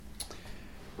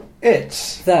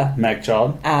It's the Meg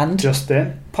John and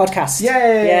Justin podcast.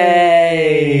 Yay!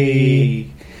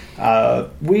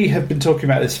 We have been talking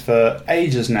about this for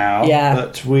ages now,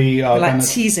 but we are like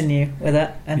teasing you with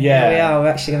it, and here we are. We're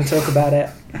actually going to talk about it.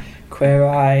 Queer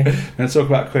Eye. We're going to talk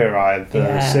about Queer Eye,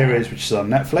 the series which is on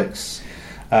Netflix.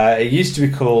 It used to be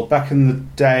called, back in the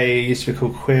day, it used to be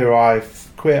called Queer Eye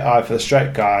for the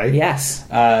Straight Guy. Yes.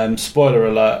 Spoiler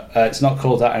alert, it's not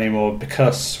called that anymore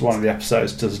because one of the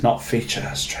episodes does not feature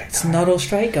a straight guy. It's not all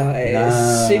straight guys.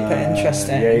 No. Super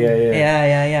interesting.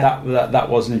 Yeah. That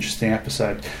was an interesting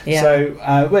episode. Yeah.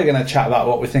 So we're going to chat about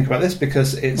what we think about this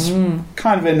because it's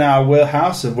kind of in our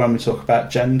wheelhouse of when we talk about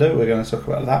gender. We're going to talk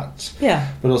about that.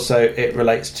 Yeah. But also it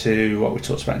relates to what we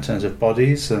talked about in terms of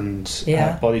bodies and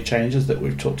body changes that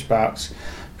we've talked about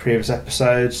previous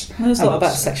episodes. There was a lot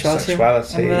about sexuality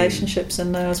and relationships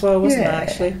in there as well, wasn't there,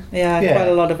 actually? Yeah, quite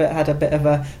a lot of it had a bit of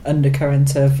a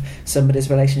undercurrent of somebody's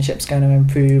relationship's going to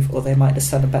improve, or they might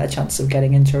just have a better chance of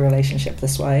getting into a relationship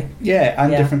this way. Yeah,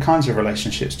 and different kinds of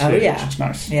relationships too, which is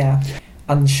nice. Yeah.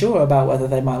 Unsure about whether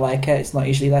they might like it. It's not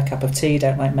usually their cup of tea.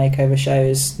 Don't like makeover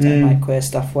shows, don't like queer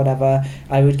stuff, whatever.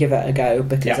 I would give it a go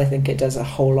because I think it does a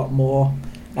whole lot more,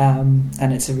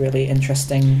 and it's a really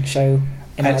interesting show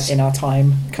in our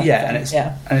time. And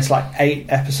it's like 8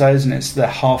 episodes, and it's the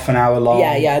half an hour long.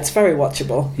 Yeah, it's very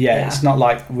watchable. Yeah, it's not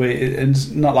like we're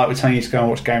telling you to go and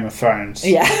watch Game of Thrones.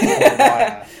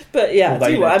 Yeah. But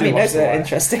those are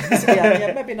interesting.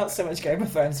 Maybe not so much Game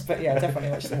of Thrones, but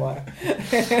definitely watch The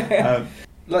Wire.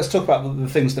 Let's talk about the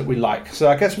things that we like. So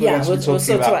I guess we're going to be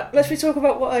talking about... Let's talk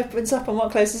about what opens up and what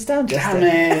closes down, Justin.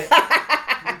 Damn it!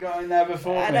 You're going there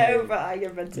before me. I know, but I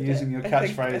invented using your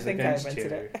catchphrase I think against I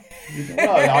invented you. It.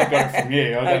 Well, I got it from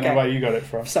you. I don't know where you got it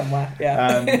from. Somewhere,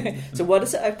 yeah. So what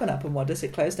does it open up and what does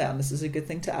it close down? This is a good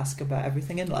thing to ask about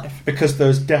everything in life. Because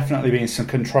there's definitely been some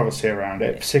controversy around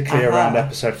it, particularly around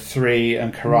episode 3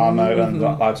 and Karamo and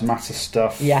Black Lives Matter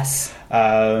stuff. Yes.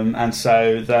 And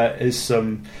so there is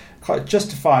some quite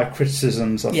justified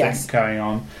criticisms, I think, going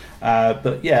on.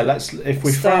 But if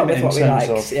we frame it in terms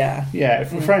of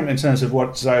if we frame it in terms of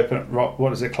what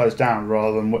does it close down,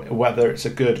 rather than whether it's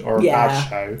a good or a bad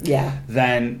show,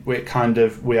 then we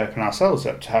open ourselves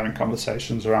up to having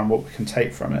conversations around what we can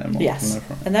take from it and what we can learn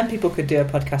from it. And then people could do a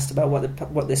podcast about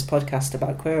what this podcast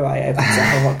about Queer Eye opens up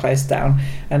and what closed down,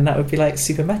 and that would be like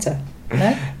super meta.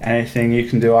 No? Anything you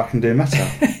can do, I can do meta.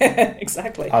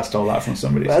 Exactly. I stole that from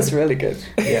somebody. That's really good.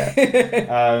 Yeah.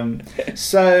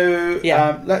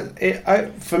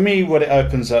 For me, what it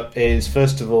opens up is,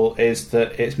 first of all, is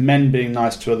that it's men being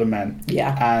nice to other men.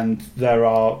 Yeah. And there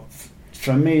are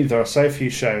so few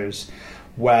shows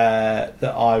that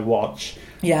I watch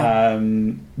where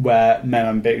men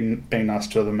are being nice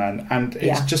to other men, and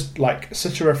it's just like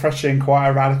such a refreshing, quite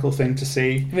a radical thing to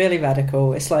see. Really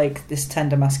radical. It's like this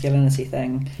tender masculinity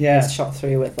thing. It's shot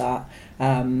through with that.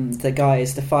 The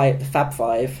guys, the Fab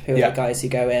Five, who are the guys who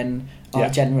go in, are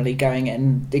generally going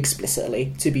in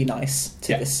explicitly to be nice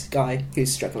to this guy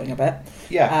who's struggling a bit.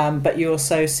 But you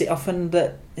also see often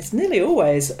that it's nearly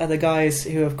always are the guys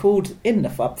who have called in the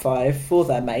Fab Five for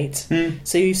their mate.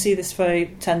 So you see this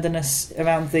very tenderness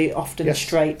around the often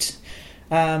straight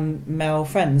male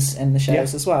friends in the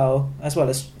shows as well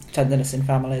as tenderness in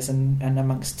families and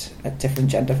amongst different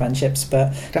gender friendships.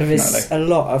 But there is a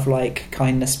lot of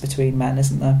kindness between men,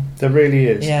 isn't there? There really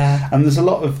is. Yeah. And there's a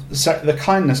lot of the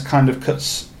kindness kind of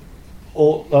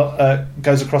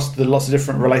goes across lots of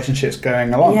different relationships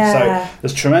going along. So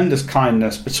there's tremendous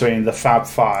kindness between the Fab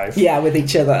Five. Yeah, with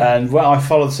each other. And I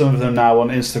followed some of them now on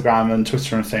Instagram and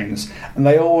Twitter and things, and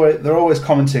they're always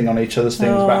commenting on each other's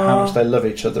things about how much they love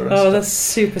each other. And stuff. That's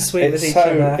super sweet with each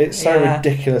other. It's so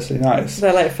ridiculously nice.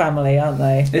 They're like family, aren't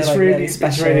they? It's really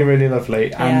special. It's really, really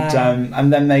lovely.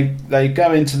 And then they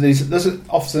go into these. There's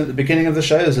often at the beginning of the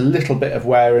show there's a little bit of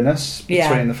wariness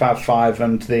between the Fab Five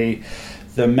and the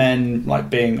men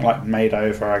being made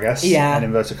over, I guess, in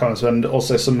inverted commas, and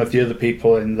also some of the other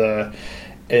people in the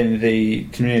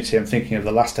community. I'm thinking of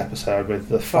the last episode with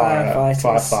the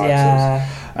firefighters.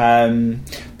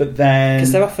 But then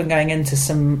because they're often going into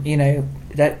some,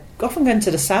 they're often going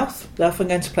to the south. They're often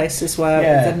going to places where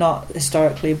they're not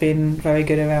historically been very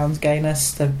good around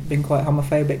gayness. They've been quite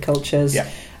homophobic cultures.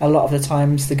 A lot of the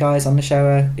times the guys on the show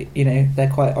are,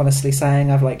 they're quite honestly saying,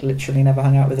 I've literally never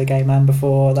hung out with a gay man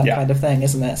before, that kind of thing,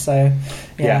 isn't it? So,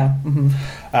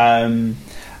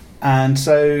 and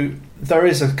so there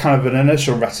is a kind of an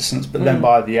initial reticence, but then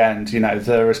by the end,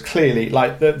 there is clearly,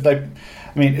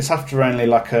 it's after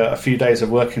only a few days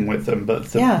of working with them, but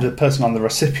the person on the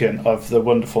recipient of the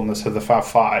wonderfulness of the Fab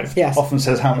Five often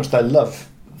says how much they love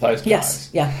those guys.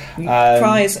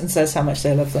 Cries and says how much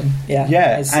they love them.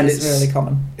 It's really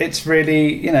common. It's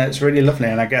really, it's really lovely,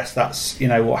 and I guess that's,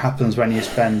 what happens when you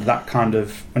spend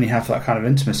when you have that kind of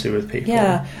intimacy with people.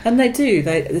 Yeah, and they do.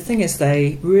 The thing is,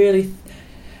 they really,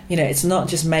 it's not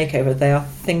just makeover. They are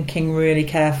thinking really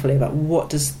carefully about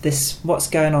what's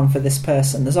going on for this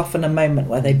person. There's often a moment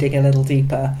where they dig a little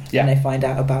deeper and they find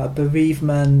out about a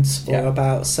bereavement or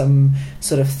about some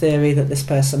sort of theory that this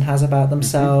person has about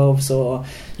themselves, or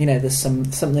there's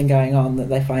something going on that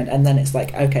they find, and then it's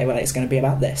like, okay, well, it's going to be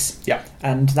about this. Yeah,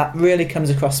 and that really comes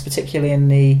across, particularly in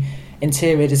the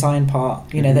interior design part.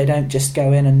 They don't just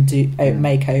go in and do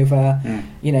make over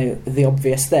the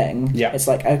obvious thing. It's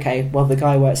like, okay, well, the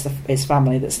guy works his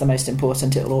family, that's the most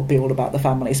important. It'll all be all about the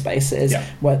family spaces,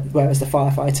 whereas the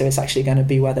firefighter, it's actually going to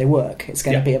be where they work. It's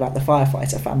going to be about the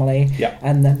firefighter family.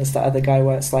 And then there's that other guy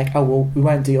where it's like, oh, well, we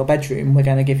won't do your bedroom, we're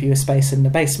going to give you a space in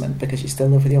the basement because you still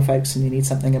live with your folks and you need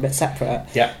something a bit separate.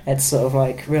 It's sort of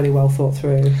like really well thought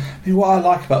through. I mean, what I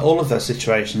like about all of those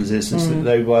situations is that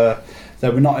they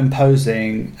were not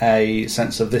imposing a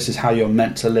sense of this is how you're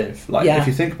meant to live. Like, if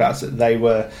you think about it, they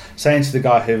were saying to the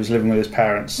guy who was living with his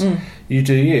parents, you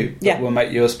do you, but we'll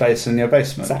make you a space in your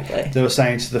basement. Exactly. They were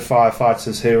saying to the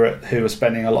firefighters who were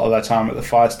spending a lot of their time at the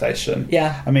fire station.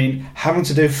 I mean, having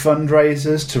to do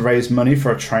fundraisers to raise money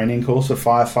for a training course for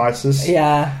firefighters.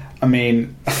 I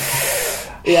mean...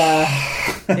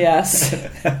 Yes.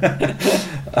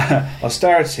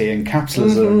 Austerity and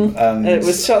capitalism and it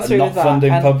was shot through not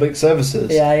funding public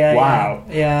services. Wow.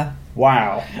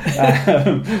 Wow.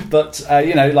 But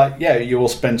you all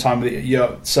spend time with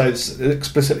it. So it's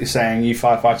explicitly saying you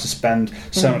firefighters spend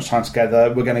so much time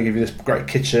together. We're going to give you this great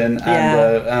kitchen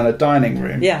and a dining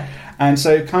room. And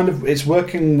so kind of it's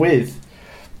working with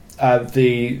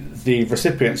the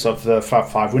recipients of the Fab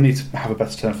Five. We need to have a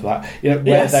better term for that.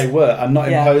 Where they were, and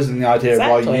not imposing the idea of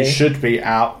why you should be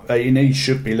out. You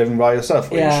should be living by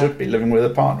yourself, or you should be living with a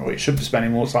partner, or you should be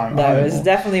spending more time at home. No, it's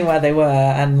definitely where they were,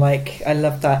 and I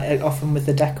love that. Often with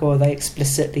the decor, they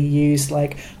explicitly use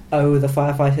the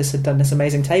firefighters had done this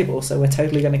amazing table, so we're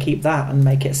totally going to keep that and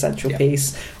make it a central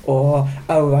piece. Or,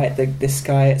 this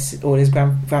guy, it's all his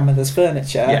grandmother's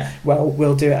furniture. Well,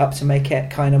 we'll do it up to make it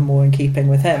kind of more in keeping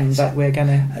with him, but we're going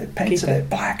to painted it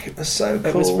black. It was so cool.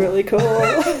 It was really cool.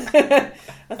 I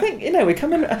think, we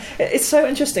come in... It's so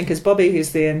interesting, because Bobby,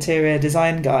 who's the interior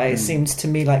design guy, seems to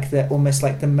me almost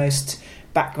like the most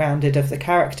backgrounded of the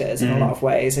characters in a lot of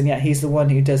ways, and yet he's the one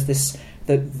who does the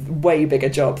way bigger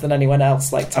job than anyone else,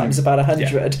 times about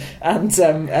 100, and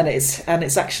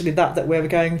it's actually that we're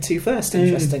going to first,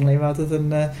 interestingly, rather than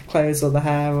the clothes or the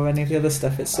hair or any of the other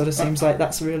stuff. It sort of seems like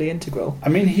that's really integral. I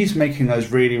mean, he's making those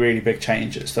really, really big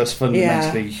changes, those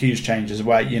fundamentally huge changes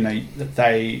where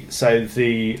the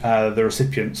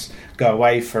recipients go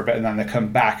away for a bit and then they come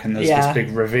back and there's this big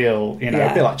reveal,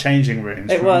 a bit like changing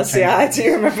rooms. It was, I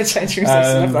do remember changing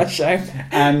rooms of that show.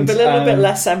 And a little bit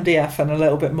less MDF and a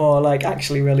little bit more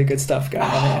actually really good stuff going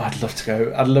on. I'd love to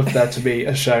go. I'd love there to be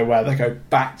a show where they go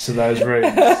back to those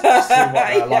rooms to see what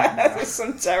they're like now. There's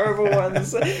some terrible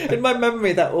ones. In my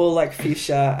memory, they're all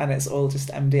fuchsia and it's all just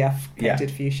MDF painted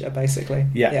fuchsia, basically.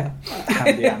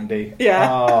 Handy Andy.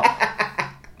 Oh.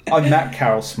 I met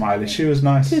Carol Smiley. She was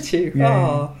nice. Did you?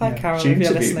 Hi Carol, she if you're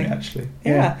interviewed listening. me, actually.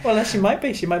 Well, she might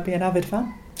be. She might be an avid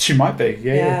fan. She might be,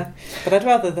 yeah. But I'd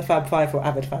rather the Fab Five were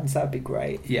avid fans. That would be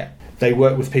great. Yeah. They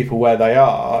work with people where they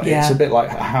are. It's a bit like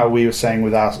how we were saying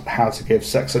with our how to give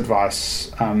sex advice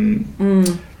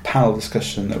panel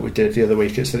discussion that we did the other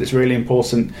week. It's that it's really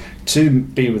important to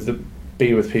be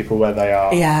with people where they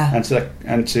are.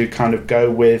 And to kind of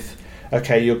go with,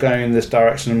 okay, you're going in this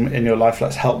direction in your life,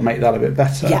 let's help make that a bit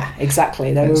better. Yeah,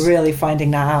 exactly. They were really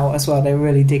finding that out as well. They were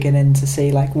really digging in to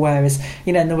see, where is...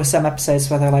 and there were some episodes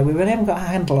where they're we really haven't got a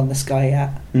handle on this guy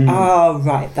yet. Oh,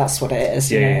 right, that's what it is.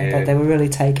 But they were really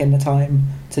taking the time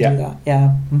to do that.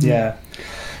 Yeah. Mm-hmm. Yeah.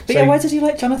 But why did you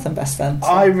like Jonathan best then? So.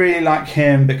 I really like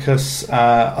him because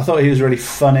I thought he was really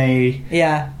funny.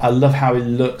 Yeah. I love how he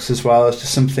looks as well. There's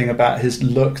just something about his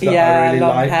look that I really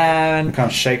long like. Hair I'm kind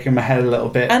of shaking my head a little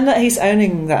bit. And that he's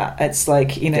owning that. It's that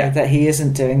he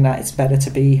isn't doing that. It's better to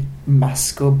be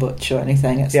mask or butch or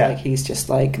anything. It's he's just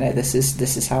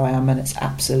this is how I am, and it's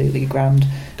absolutely grand.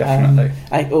 Definitely.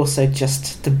 I also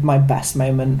my best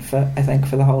moment for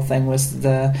the whole thing was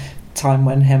the time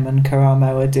when him and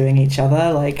Karamo are doing each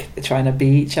other, trying to be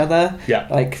each other.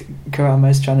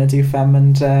 Karamo's trying to do femme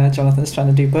and Jonathan's trying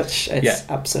to do butch. It's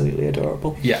absolutely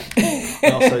adorable.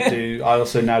 I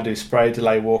also now do spray,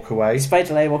 delay, walk away. Spray,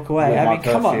 delay, walk away. I mean,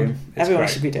 come on, everyone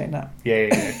should be doing that. Yeah.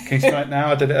 Can you smell it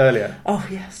now? I did it earlier. Oh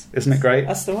yes, isn't it great?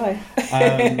 That's the way.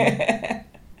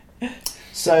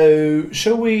 So,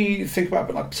 shall we think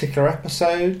about like particular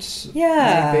episodes?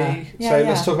 Yeah. Maybe.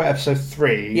 Let's talk about episode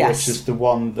 3, which is the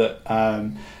one that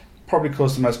probably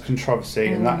caused the most controversy,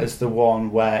 and that is the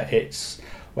one where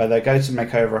they go to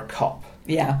make over a cop.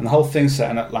 Yeah. And the whole thing's set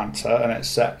in Atlanta, and it's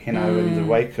set, in the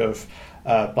wake of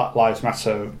Black Lives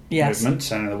Matter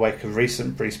movements and in the wake of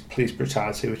recent police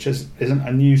brutality, which isn't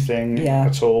a new thing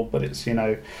at all, but it's,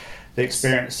 the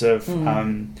experience of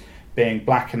being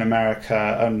black in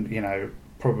America and,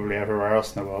 probably everywhere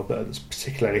else in the world, but it's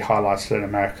particularly highlighted in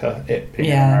America, it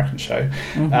being an American show,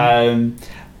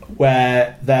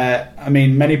 where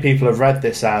many people have read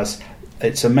this as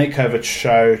it's a makeover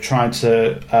show trying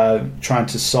to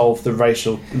solve the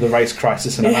race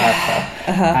crisis in America,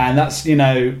 and that's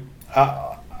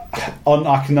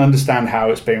I can understand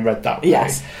how it's being read that way.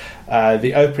 Yes.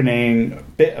 The opening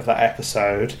bit of that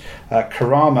episode,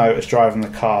 Karamo is driving the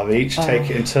car. They each take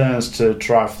it in turns to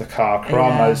drive the car.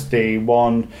 Karamo's the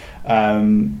one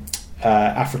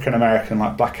African American,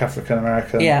 like black African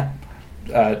American. Yeah.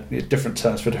 Different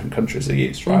terms for different countries are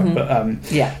used, right? But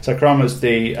so Karamo's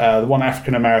the one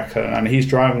African American, and he's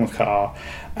driving the car,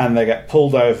 and they get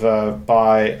pulled over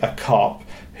by a cop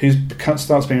who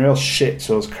starts being real shit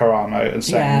towards Karamo and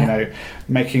saying,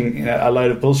 making a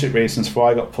load of bullshit reasons for why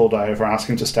I got pulled over, and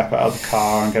asking him to step out of the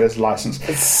car and get his license. And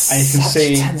you can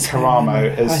see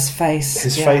Karamo his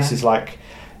face is like,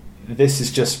 this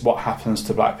is just what happens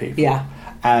to black people. Yeah.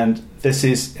 And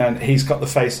he's got the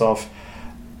face of,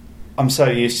 I'm so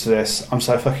used to this, I'm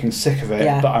so fucking sick of it,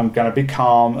 but I'm going to be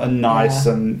calm and nice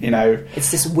and,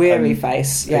 It's this weary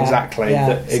face. Yeah. Exactly.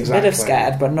 Yeah. It's a bit of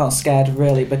scared, but not scared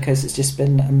really, because it's just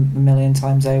been a million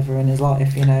times over in his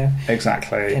life,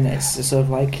 Exactly. And it's sort of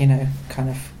like, kind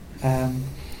of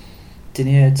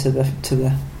demure to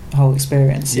the whole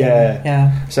experience.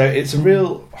 Yeah. So it's a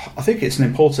real, I think it's an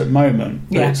important moment,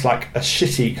 but it's like a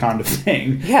shitty kind of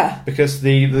thing. Yeah. Because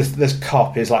this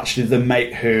cop is actually the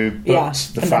mate who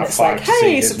booked the Fab Five. Like,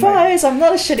 hey, surprise! I'm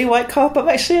not a shitty white cop. I'm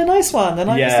actually a nice one, and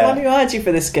I'm just the one who hired you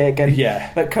for this gig. And,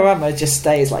 but Karamo just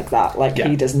stays like that. Like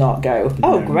he does not go,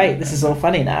 great, this is all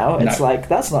funny now. It's like,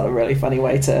 that's not a really funny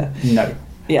way to. No.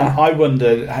 Yeah. And I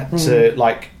wondered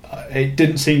it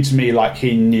didn't seem to me like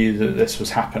he knew that this was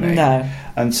happening. No.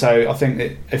 And so I think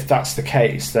that if that's the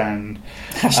case, then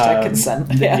consent.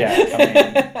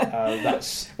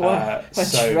 That's what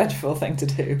a dreadful thing to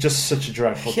do. Just such a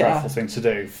dreadful thing to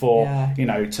do for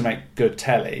to make good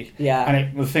telly. Yeah.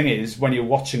 And the thing is, when you're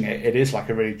watching it, it is like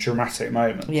a really dramatic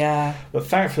moment. Yeah. But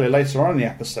thankfully, later on in the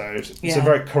episode, it's a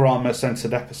very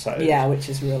Karamo-centered episode. Yeah, which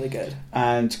is really good.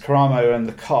 And Karamo and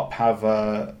the cop have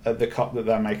the cop that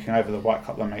they're making over, the white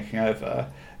cop they're making over.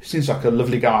 Seems like a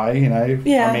lovely guy,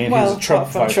 Yeah, he's a Trump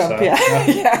voter. Trump,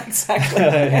 yeah, exactly.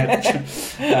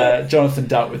 Jonathan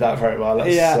dealt with that very well.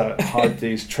 Let's hide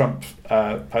these Trump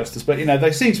posters. But,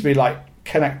 they seem to be, like,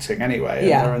 connecting anyway.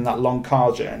 Yeah. And they're in that long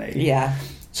car journey. Yeah.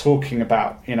 Talking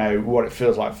about, what it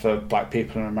feels like for black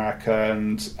people in America.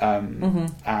 And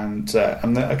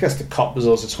I guess the cop was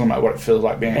also talking about what it feels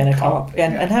like being a cop.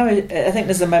 And how I think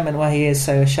there's a moment where he is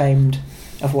so ashamed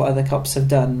of what other cops have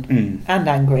done and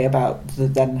angry about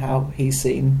then how he's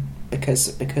seen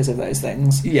because of those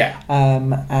things. Yeah.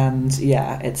 And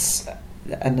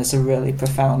there's a really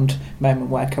profound moment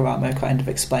where Karamo kind of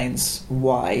explains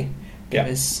why there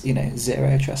is,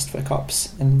 zero trust for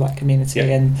cops in the black community,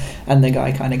 and the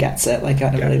guy kind of gets it, like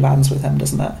kind of really lands with him,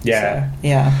 doesn't it? Yeah.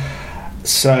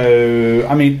 So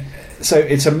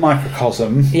it's a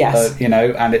microcosm,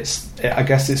 and I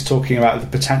guess it's talking about the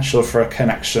potential for a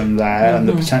connection there, and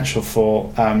the potential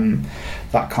for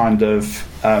that kind of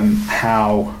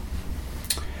how,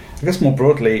 I guess more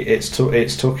broadly, it's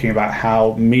talking about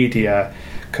how media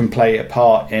can play a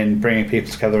part in bringing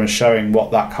people together and showing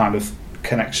what that kind of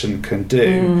connection can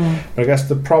do. But I guess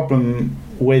the problem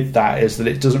with that is that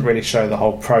it doesn't really show the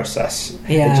whole process.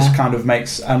 It just kind of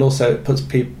makes, and also it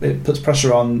puts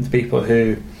pressure on the people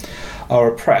who are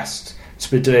oppressed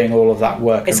to be doing all of that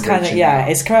work. It's kind of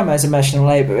it's Karamo's emotional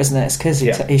labour, isn't it? It's because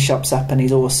he shops up and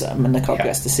he's awesome, and the cop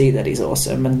gets to see that he's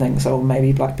awesome and thinks,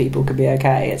 maybe black people could be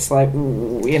okay. It's like,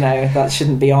 that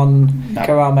shouldn't be on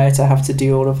Karamo to have to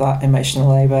do all of that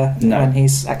emotional labour when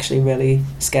he's actually really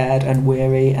scared and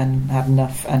weary and had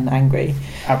enough and angry.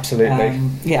 Absolutely.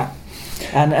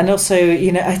 And also,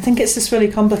 I think it's this really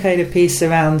complicated piece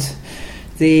around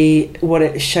what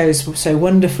it shows so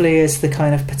wonderfully is the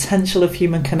kind of potential of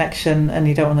human connection, and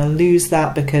you don't want to lose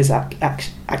that, because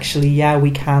actually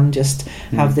we can just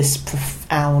have this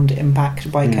profound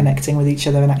impact by connecting with each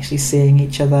other and actually seeing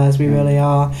each other as we really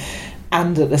are.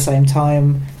 And at the same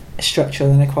time,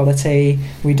 structural inequality,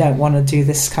 we don't want to do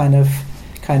this kind of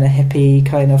kind of hippie,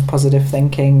 kind of positive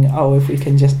thinking, if we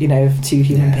can just, if two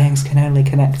human beings can only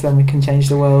connect, then we can change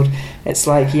the world. It's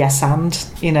like, yes, and,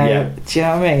 do you know what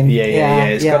I mean?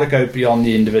 It's got to go beyond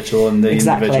the individual and the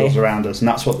individuals around us, and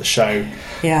that's what the show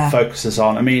focuses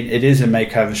on. I mean, it is a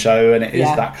makeover show, and it is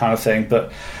that kind of thing,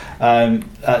 but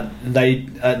they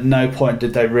at no point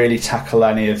did they really tackle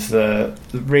any of the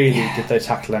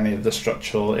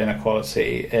structural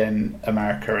inequality in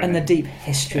America and the deep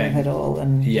history of it all,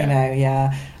 and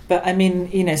But I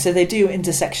mean, so they do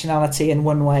intersectionality in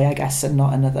one way, I guess, and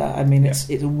not another. I mean, it's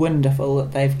wonderful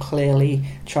that they've clearly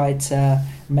tried to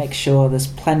make sure there's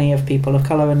plenty of people of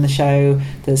colour in the show.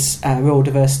 There's real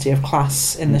diversity of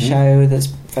class in the show.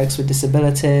 There's folks with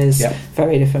disabilities,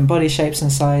 very different body shapes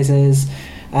and sizes,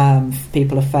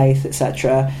 people of faith,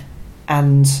 etc.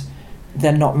 And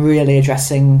they're not really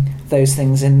addressing those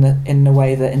things in the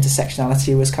way that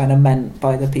intersectionality was kind of meant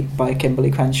by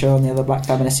Kimberly Crenshaw and the other black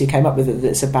feminists who came up with it.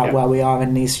 It's about where we are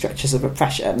in these structures of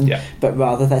oppression, but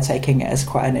rather they're taking it as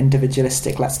quite an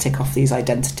individualistic, let's tick off these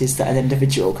identities that an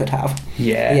individual could have.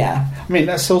 I mean,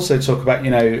 let's also talk about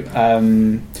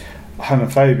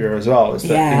homophobia as well, is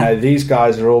that these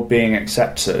guys are all being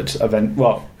accepted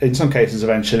in some cases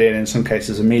eventually, and in some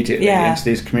cases immediately, into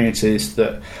these communities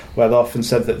where they often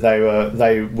said that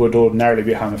they would ordinarily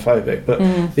be homophobic, but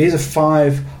these are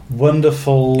 5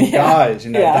 wonderful guys,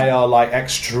 they are like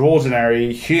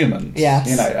extraordinary humans,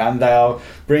 and they are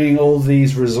bringing all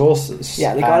these resources.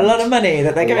 They've got a lot of money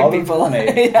that they're giving people.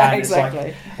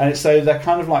 Exactly. And so they're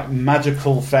kind of like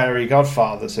magical fairy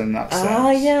godfathers in that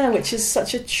sense. Which is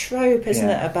such a trope, isn't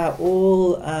it, about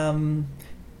all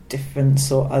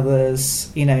difference or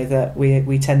others, that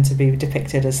we tend to be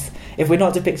depicted as, if we're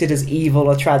not depicted as evil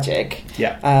or tragic,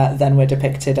 then we're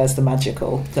depicted as the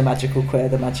magical queer,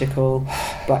 the magical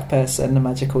black person, the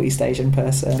magical East Asian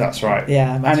person. That's right.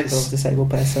 Magical disabled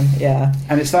person.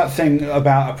 And it's that thing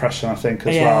about oppression, I think,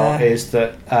 as well, is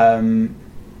that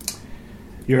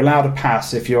you're allowed a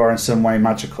pass if you are in some way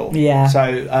magical. So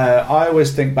I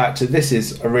always think back to, this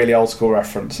is a really old school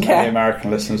reference, and the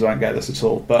American listeners won't get this at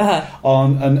all, but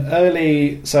on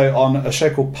a show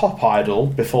called Pop Idol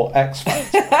before X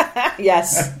Factor,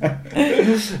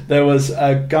 there was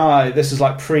a guy, this is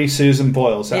like pre-Susan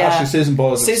Boyle, actually Susan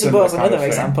Boyle's another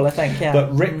example, I think,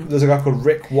 but there's a guy called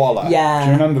Rick Waller. Do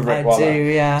you remember Rick Waller?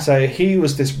 I do, So he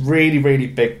was this really, really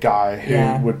big guy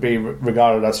who would be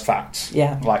regarded as fat,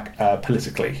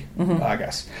 politically, I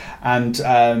guess,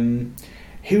 and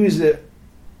he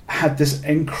had this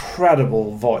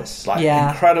incredible voice,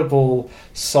 incredible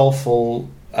soulful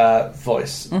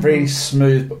voice, really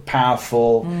smooth but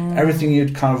powerful, everything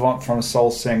you'd kind of want from a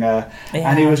soul singer,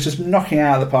 and he was just knocking it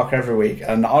out of the park every week,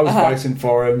 and I was voting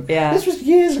for him. This was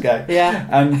years ago,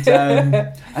 and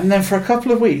then for a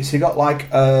couple of weeks he got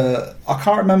I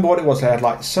can't remember what it was, he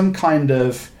had some kind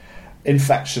of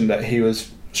infection that he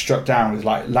was struck down with,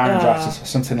 laryngitis or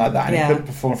something like that, and he couldn't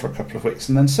perform for a couple of weeks,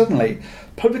 and then suddenly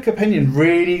public opinion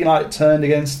really turned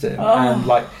against him, and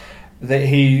that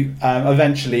he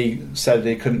eventually said that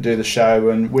he couldn't do the show,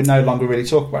 and we no longer really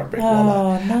talk about Rick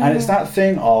Waller. And it's that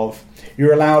thing of,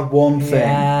 you're allowed one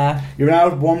thing. You're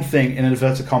allowed one thing, in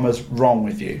inverted commas, wrong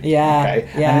with you.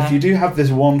 And if you do have this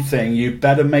one thing, you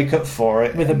better make up for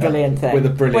it with a brilliant thing.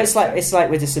 It's like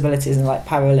with disabilities and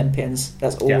Paralympians.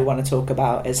 That's all we want to talk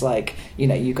about. Is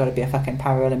you've got to be a fucking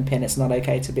Paralympian. It's not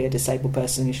okay to be a disabled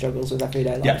person who struggles with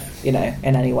everyday life. In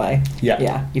any way.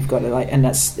 You've got to and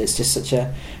it's just such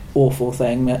a awful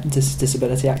thing that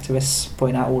disability activists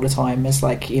point out all the time, is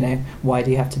why do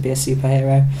you have to be a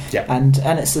superhero? And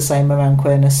it's the same around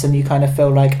queerness, and you kind of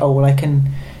feel I can,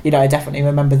 I definitely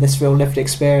remember this real lived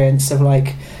experience of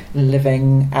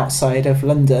living outside of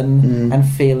London and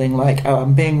feeling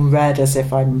I'm being read as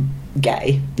if I'm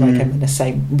gay, I'm in the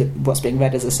same, what's being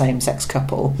read as a same-sex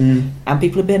couple, and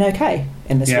people have been okay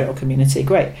in this little community.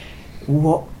 Great.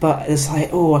 But it's I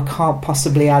can't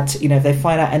possibly add, if they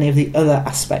find out any of the other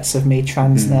aspects of me,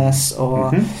 transness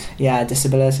or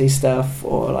disability stuff,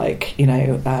 or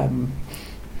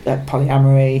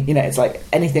polyamory, it's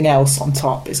anything else on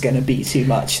top is going to be too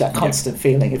much. That constant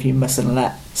feeling of you mustn't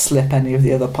let slip any of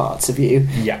the other parts of you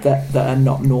that are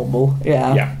not normal.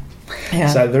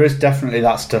 So there is definitely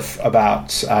that stuff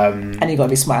about and you've got to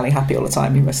be smiling happy all the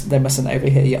time. They mustn't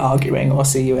overhear you arguing or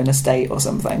see you in a state or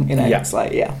something, it's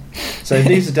so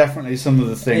these are definitely some of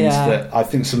the things that I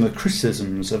think, some of the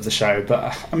criticisms of the show,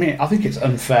 but I think it's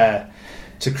unfair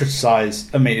to criticise.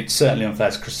 It's certainly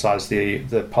unfair to criticise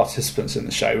the participants in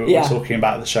the show. We're talking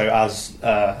about the show as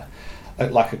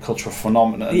like a cultural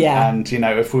phenomenon. Yeah. And, you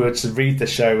know, if we were to read the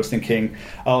show, I was thinking,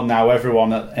 oh, now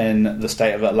everyone in the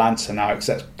state of Atlanta now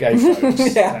accepts gay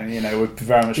folks. Yeah. And, you know, we're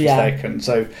very much mistaken.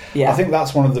 So I think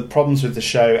that's one of the problems with the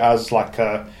show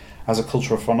as a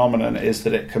cultural phenomenon, is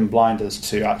that it can blind us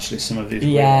to actually some of these.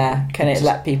 Can it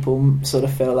let people sort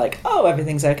of feel like, oh,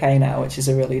 everything's okay now, which is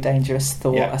a really dangerous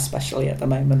thought, especially at the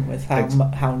moment with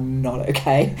how not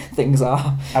okay things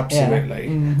are. Absolutely.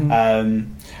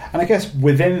 And I guess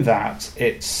within that,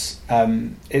 it's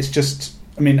just,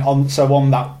 I mean,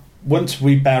 on that, once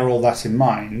we bear all that in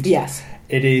mind, yes,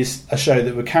 it is a show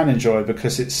that we can enjoy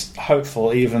because it's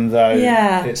hopeful, even though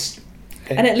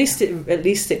and at least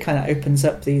it kind of opens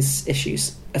up these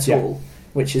issues at all,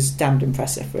 which is damned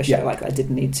impressive for a show like that. I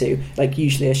didn't need to, like,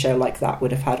 usually a show like that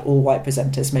would have had all white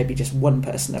presenters, maybe just one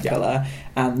person of colour,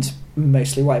 and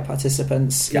mostly white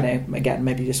participants. You know, again,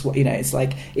 maybe just what, you know, it's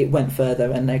like it went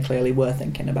further, and they clearly were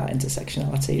thinking about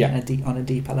intersectionality on a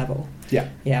deeper level.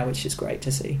 Which is great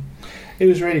to see. It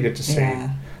was really good to see.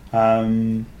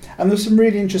 And there's some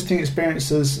really interesting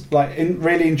experiences, they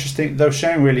were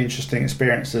showing really interesting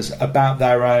experiences about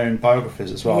their own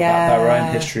biographies as well, about their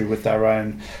own history with their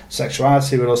own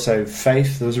sexuality, but also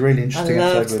faith. There was a really interesting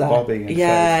episode with Bobby and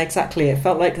Faith. Exactly. It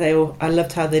felt like I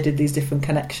loved how they did these different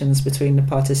connections between the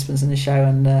participants in the show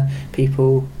and the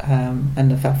people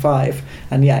and the Fab Five.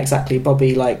 And exactly,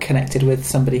 Bobby like connected with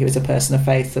somebody who was a person of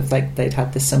faith, of like they'd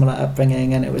had this similar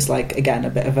upbringing, and it was like, again, a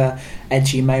bit of a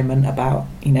edgy moment about,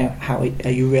 you know, how are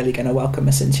you really going to welcome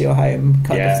us into your home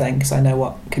kind of thing, because I know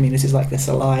what communities like this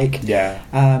are like.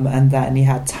 And then you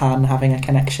had Tan having a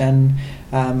connection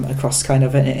across kind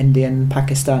of an Indian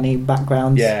Pakistani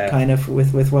background, kind of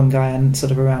with one guy, and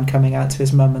sort of around coming out to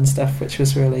his mum and stuff, which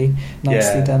was really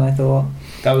nicely done, I thought.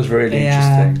 That was really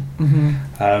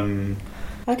interesting.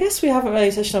 I guess we haven't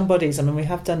really touched on bodies. I mean, we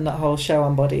have done that whole show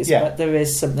on bodies, but there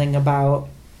is something about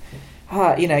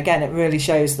you know, again, it really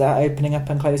shows that opening up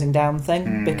and closing down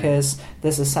thing, because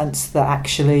there's a sense that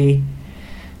actually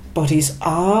bodies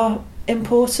are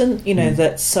important, you know,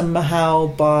 that somehow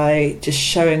by just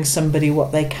showing somebody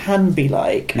what they can be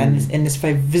like, and in this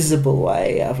very visible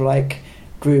way of like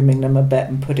grooming them a bit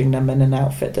and putting them in an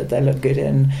outfit that they look good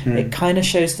in, it kind of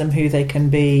shows them who they can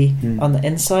be on the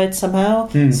inside somehow.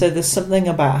 So there's something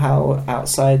about how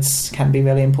outsides can be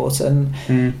really important,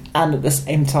 and at the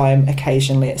same time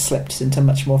occasionally it slips into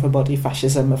much more of a body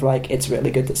fascism of like, it's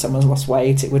really good that someone's lost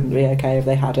weight, it wouldn't be okay if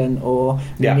they hadn't, or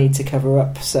we need to cover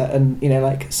up certain, you know,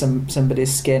 like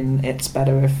somebody's skin, it's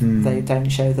better if they don't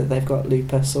show that they've got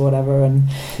lupus or whatever. And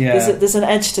there's an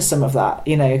edge to some of that,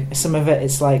 you know. Some of it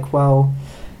is like, well,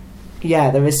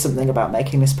 there is something about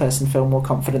making this person feel more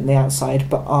confident on the outside,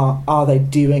 but are they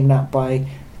doing that by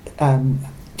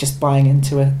just buying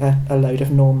into a load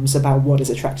of norms about what is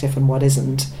attractive and what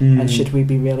isn't? And should we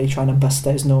be really trying to bust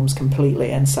those norms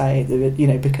completely and say, you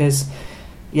know, because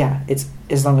it's,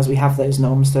 as long as we have those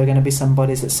norms, there are going to be some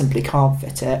bodies that simply can't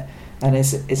fit it, and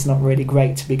it's not really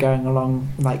great to be going along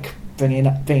like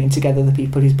bringing together the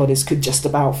people whose bodies could just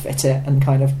about fit it and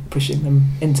kind of pushing them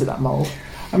into that mould.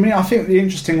 I mean, I think the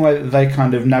interesting way that they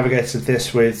kind of navigated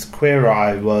this with Queer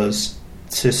Eye was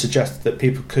to suggest that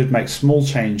people could make small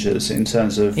changes in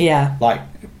terms of like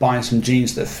buying some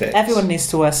jeans that fit. Everyone needs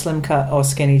to wear slim cut or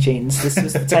skinny jeans. This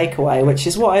was the takeaway, which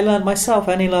is what I learned myself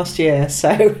only last year. So,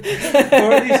 or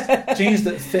at least jeans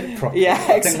that fit properly.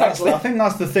 Exactly. I think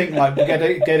that's the thing. Like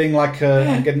getting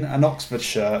an Oxford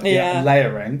shirt,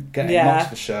 layering, getting an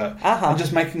Oxford shirt, and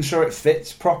just making sure it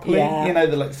fits properly. You know,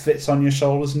 that like fits on your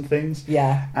shoulders and things.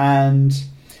 And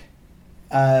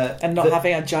not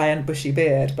having a giant bushy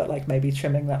beard, but like maybe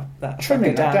trimming that down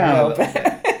a little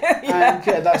bit. And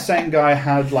that same guy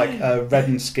had like a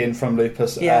reddened skin from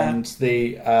lupus, and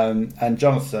and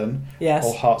Jonathan,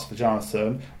 or Hearts for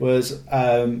Jonathan, was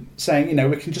saying, you know,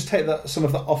 we can just take some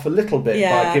of that off a little bit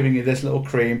by giving you this little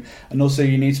cream, and also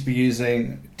you need to be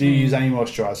using. Do you use any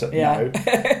moisturiser? No.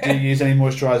 Do you use any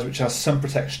moisturiser which has sun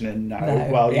protection in? No.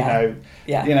 Well, you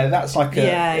know, that's like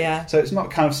So it's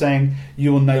not kind of saying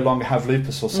you will no longer have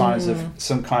lupus or signs of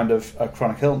some kind of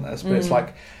chronic illness, but it's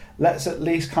like, let's at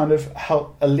least kind of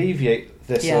help alleviate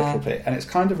this a little bit. And it's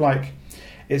kind of like,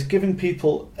 it's giving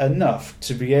people enough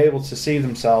to be able to see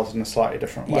themselves in a slightly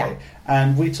different way.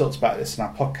 And we talked about this in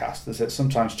our podcast, is that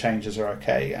sometimes changes are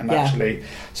okay, and actually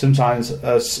sometimes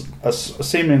a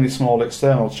seemingly small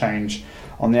external change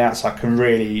on the outside can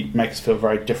really make us feel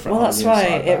very different. Well, that's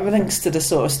right. It links to the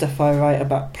sort of stuff I write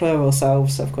about plural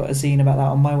selves. I've got a zine about that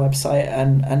on my website,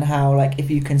 and how, like, if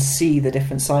you can see the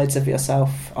different sides of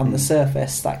yourself on the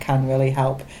surface, that can really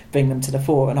help bring them to the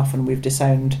fore. And often we've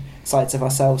disowned sides of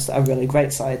ourselves that are really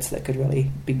great sides that could really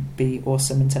be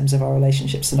awesome in terms of our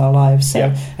relationships and our lives.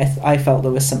 So I felt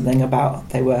there was something about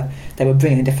they were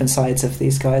bringing different sides of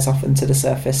these guys off into the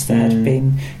surface that had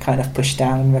been kind of pushed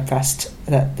down and repressed,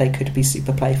 that they could be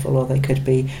super playful, or they could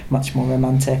be much more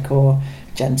romantic or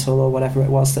gentle, or whatever it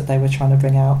was that they were trying to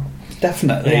bring out.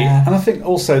 Definitely. And I think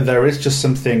also there is just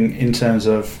something in terms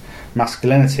of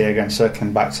masculinity, again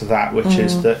circling back to that, which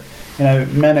is that, you know,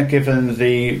 men are given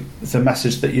the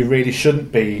message that you really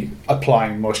shouldn't be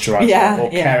applying moisturiser or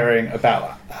caring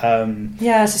about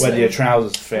whether your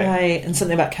trousers fit. Right, and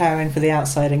something about caring for the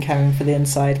outside and caring for the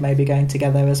inside maybe going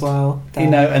together as well. You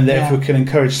know, and if we can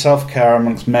encourage self-care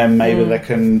amongst men, maybe there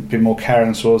can be more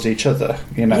caring towards each other.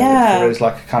 You know, if there is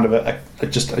like a kind of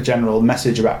just a general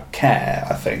message about care,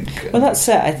 I think. Well, that's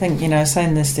it. I think, you know, I was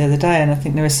saying this the other day, and I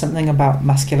think there is something about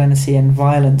masculinity and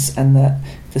violence, and that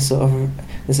there's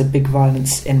a big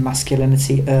violence in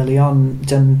masculinity early on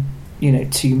done, you know,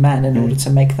 to men in order to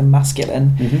make them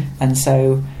masculine, and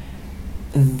so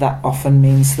that often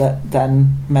means that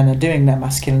then men are doing their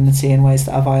masculinity in ways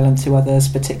that are violent to others,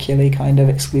 particularly kind of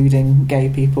excluding gay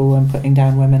people and putting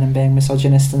down women and being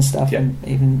misogynist and stuff, and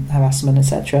even harassment,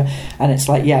 etc. And it's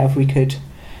like, if we could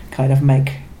kind of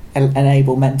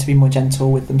enable men to be more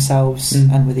gentle with themselves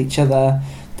and with each other,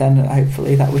 then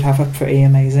hopefully that would have a pretty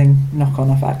amazing knock-on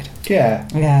effect.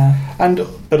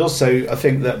 But also I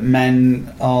think that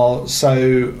men are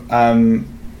so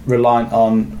reliant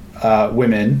on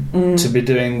women to be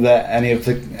doing any of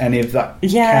that caring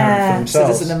for themselves. So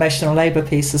there's an emotional labour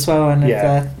piece as well, and if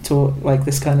they're taught like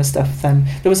this kind of stuff, then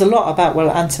there was a lot about,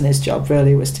 Anthony's job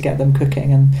really was to get them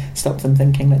cooking and stop them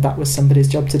thinking that was somebody's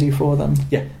job to do for them.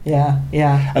 And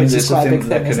it's quite a big thing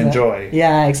that they can enjoy.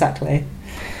 Exactly.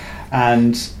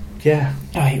 And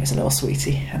he was a little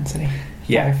sweetie, Anthony.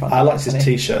 I liked his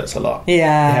t-shirts a lot. He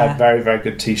had a very, very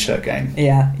good t-shirt game.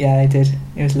 I did.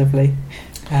 It was lovely.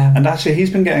 And actually, he's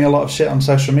been getting a lot of shit on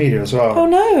social media as well. Oh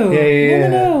no!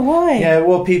 No. Why? Yeah,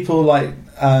 well, people I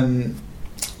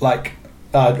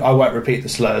won't repeat the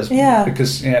slurs.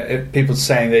 Because people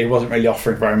saying that he wasn't really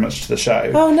offering very much to the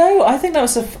show. Oh no! I think that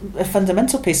was a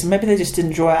fundamental piece, and maybe they just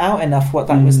didn't draw it out enough what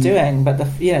that was doing. But the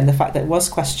fact that it was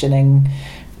questioning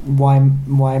why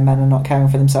men are not caring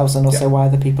for themselves, and also why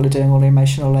other people are doing all the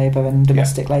emotional labour and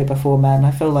domestic labour for men.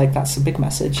 I feel like that's a big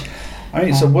message. I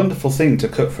mean, it's a wonderful thing to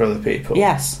cook for other people.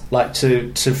 Yes. Like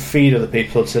to feed other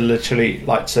people, to literally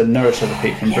to nourish other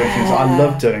people and bring things. I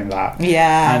love doing that.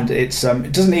 Yeah. And it's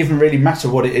it doesn't even really matter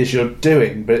what it is you're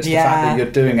doing, but it's the fact that you're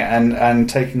doing it and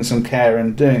taking some care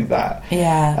and doing that.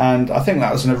 Yeah. And I think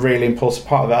that was a really important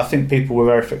part of it. I think people were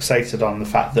very fixated on the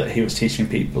fact that he was teaching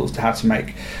people how to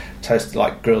make toast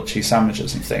grilled cheese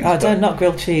sandwiches and things. Oh, not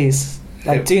grilled cheese.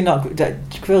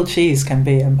 Grilled cheese can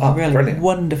be a really brilliant,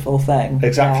 wonderful thing.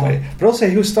 Exactly. But also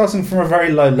he was starting from a very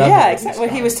low level. Yeah, exactly.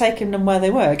 Well, he was taking them where they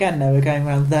were. Again, they were going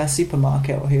around their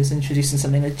supermarket, or he was introducing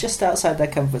something that's just outside their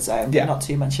comfort zone, but not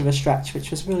too much of a stretch, which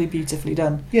was really beautifully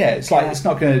done. Yeah, it's it's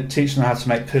not going to teach them how to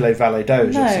make poulet valet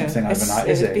doge or something overnight,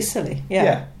 is it? It would be silly.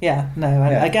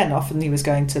 Again, often he was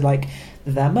going to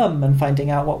their mum and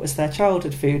finding out what was their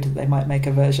childhood food that they might make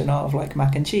a version of, like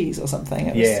mac and cheese or something.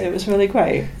 It was really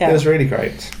great. It was really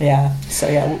great.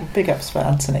 So big ups for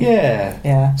Anthony.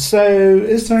 So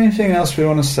is there anything else we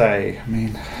want to say? I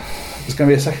mean, there's going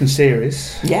to be a second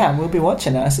series. We'll be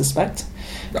watching it, I suspect.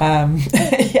 I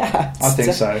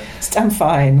think so. It's damn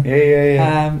fine.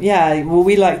 Well,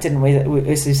 we didn't we?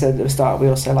 As you said at the start, we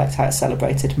also liked how it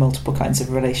celebrated multiple kinds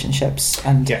of relationships,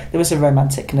 and there was a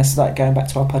romanticness, going back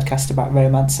to our podcast about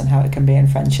romance and how it can be in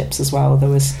friendships as well. There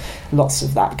was lots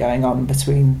of that going on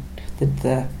between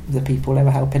the people they were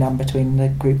helping and between the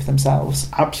group themselves.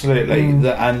 Absolutely.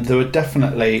 And there were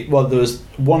definitely there was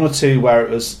one or two where it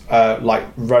was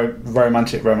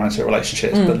romantic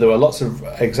relationships, but there were lots of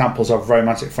examples of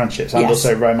romantic friendships and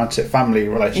also romantic family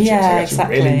relationships.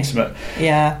 Really intimate,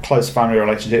 close family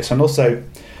relationships, and also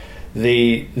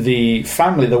the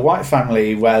family, the White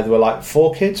family, where there were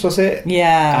 4 kids, was it?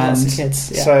 Lots of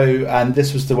kids. So, and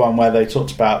this was the one where they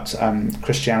talked about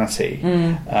Christianity,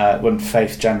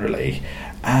 faith generally.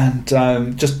 And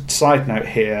just side note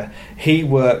here, he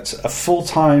worked a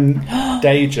full-time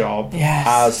day job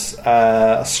as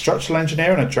a structural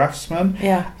engineer and a draftsman,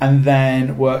 and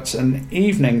then worked an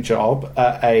evening job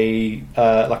at a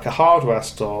hardware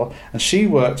store, and she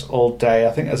worked all day,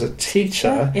 I think, as a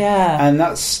teacher. And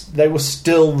they were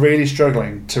still really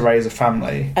struggling to raise a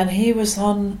family. And he was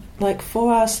on like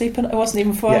 4 hours sleep a night. It wasn't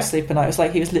even 4 hours sleep a night. It was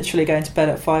like he was literally going to bed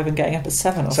at 5 and getting up at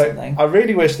 7 or something. I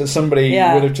really wish that somebody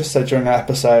would have just said during that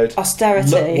episode, austerity.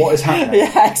 Look what is happening.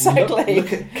 Yeah, exactly.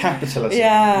 Look at capitalism.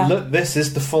 Yeah. Look, this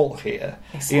is the fault here.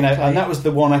 Exactly. You know, and that was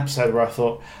the one episode where I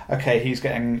thought, okay, he's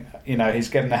getting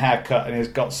a haircut and he's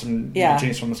got some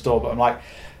jeans from the store, but I'm like,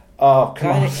 oh,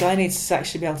 guy needs to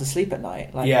actually be able to sleep at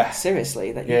night. Like,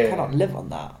 seriously, that you cannot live on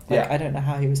that. Like, I don't know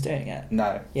how he was doing it.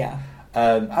 No. Yeah.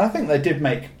 And I think they did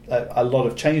make a lot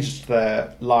of changes to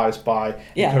their lives by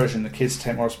encouraging the kids to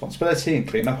take more responsibility and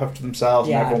clean up after themselves,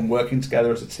 and everyone working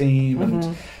together as a team,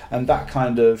 and that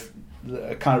kind of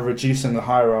reducing the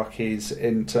hierarchies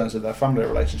in terms of their family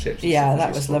relationships. Yeah,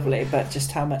 that was lovely. But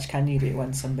just how much can you do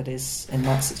when somebody's in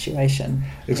that situation?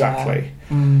 Exactly.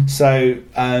 Yeah. So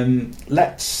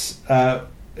let's.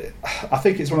 I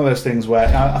think it's one of those things where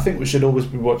I think we should always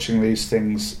be watching these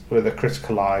things with a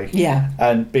critical eye. Yeah.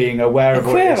 And being aware of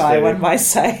what it is. A queer eye, one might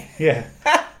say. Yeah.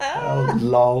 Oh,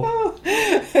 lol.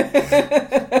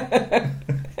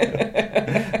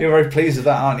 You're very pleased with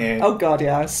that, aren't you? Oh God,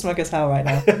 yeah, I'm smug as hell right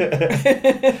now.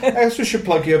 I guess we should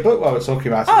plug your book while we're talking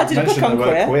about it. I did a book on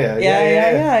queer.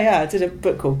 Yeah. I did a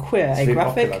book called Queer, it's a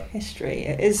graphic popular. history.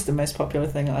 It is the most popular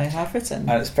thing I have written.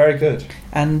 And it's very good.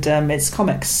 And it's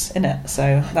comics in it,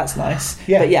 so that's nice.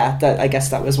 Yeah. But I guess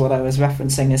that was what I was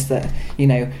referencing, is that,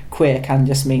 queer can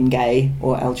just mean gay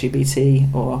or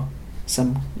LGBT or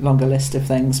some longer list of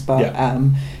things, but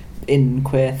in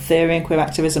queer theory and queer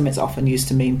activism, it's often used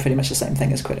to mean pretty much the same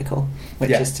thing as critical, which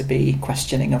is to be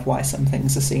questioning of why some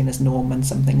things are seen as norm and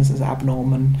some things as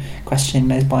abnorm, and questioning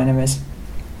those binaries.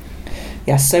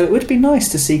 Yes, so it would be nice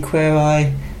to see Queer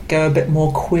Eye go a bit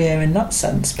more queer in that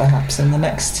sense, perhaps, in the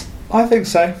next... I think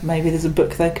so. Maybe there's a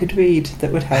book they could read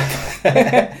that would help.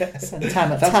 Send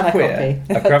Tana queer,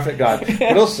 copy. A graphic guide.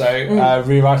 But also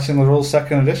rewriting the rules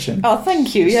 2nd edition. Oh,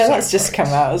 thank you. Yeah, that's just come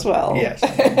out as well. Yes.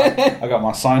 I got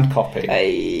my signed copy.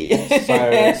 Hey. So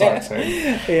exciting.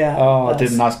 Yeah. Oh, I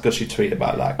did a nice gushy tweet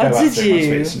about that. Go back through my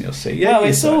tweets and you'll see. Yeah,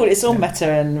 well, it's all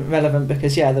meta and relevant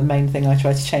because, the main thing I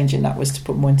tried to change in that was to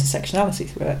put more intersectionality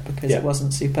through it, because it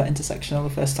wasn't super intersectional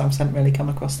the first time, so I hadn't really come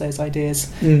across those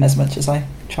ideas as much as I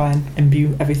try and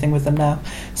imbue everything with them now.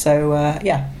 So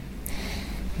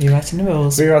rewriting the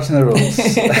rules. Of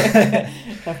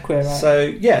Queer Eye.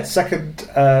 So second.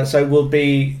 So we'll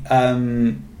be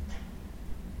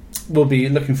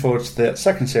looking forward to the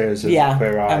second series of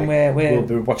Queer Eye. And we'll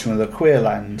be watching with a queer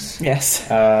lens. Yes.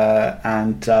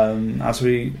 And as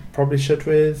we probably should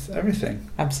with everything.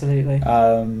 Absolutely.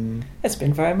 It's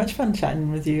been very much fun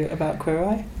chatting with you about Queer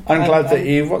Eye. I'm glad that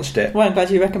you watched it. Well, I'm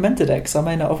glad you recommended it, because I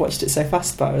may not have watched it so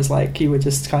fast, but I was like, you were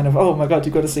just kind of, oh my God,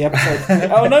 you've got to see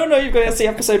episode... oh no, you've got to see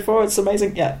episode 4, it's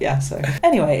amazing. Yeah, so...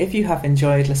 Anyway, if you have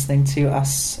enjoyed listening to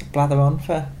us blather on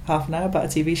for half an hour about a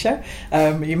TV show,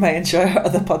 you may enjoy our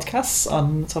other podcasts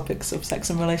on topics of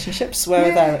sex and relationships.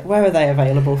 Where are they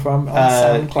available from on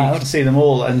SoundCloud? You can see them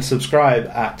all and subscribe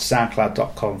at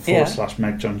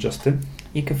soundcloud.com/MegJohnJustin.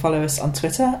 You can follow us on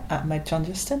Twitter at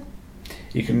MegJohnJustin.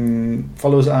 You can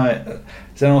follow us is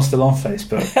anyone still on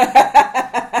Facebook?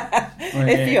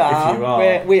 If you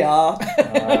are. We are.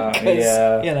 I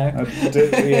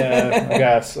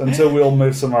guess. Until we all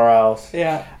move somewhere else.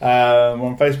 Yeah. We're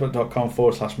on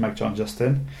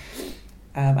Facebook.com/MegJohnJustin.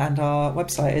 And our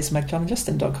website is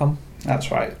megjohnandjustin.com.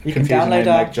 That's right. You can download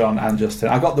Meg, John and Justin.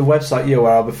 I got the website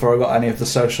URL before I got any of the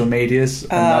social medias,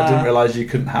 and I didn't realise you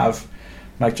couldn't have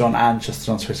Meg, John and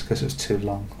Justin on Twitter because it was too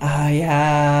long.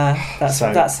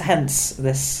 That's hence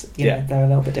this. They're a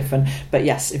little bit different. But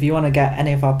yes, if you want to get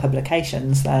any of our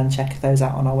publications, then check those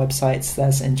out on our websites.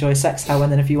 There's Enjoy Sex, How,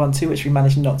 When, and If You Want To, which we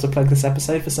managed not to plug this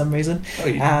episode for some reason. Oh,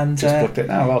 you just plugged it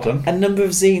now. Well done. A number of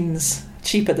zines,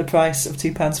 cheap at the price of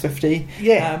 £2.50.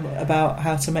 Yeah. About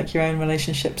how to make your own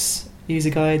relationships,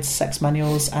 user guides, sex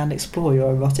manuals, and explore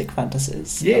your erotic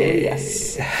fantasies. Yeah. Oh,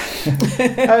 yes.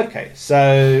 Okay,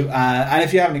 so and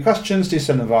if you have any questions, do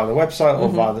send them via the website or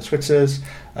via the Twitters.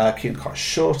 Keep them quite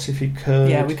short if you could.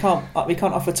 Yeah, we can't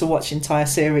offer to watch entire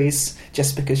series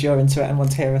just because you're into it and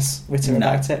want to hear us witter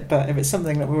about it. But if it's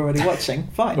something that we're already watching,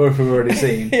 fine. Or if we've already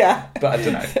seen. Yeah. But I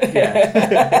don't know.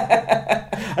 Yeah.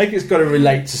 I think it's got to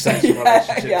relate to sexual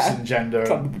relationships and gender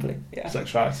and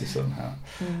sexuality somehow.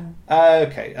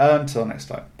 Okay, until next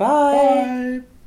time. Bye.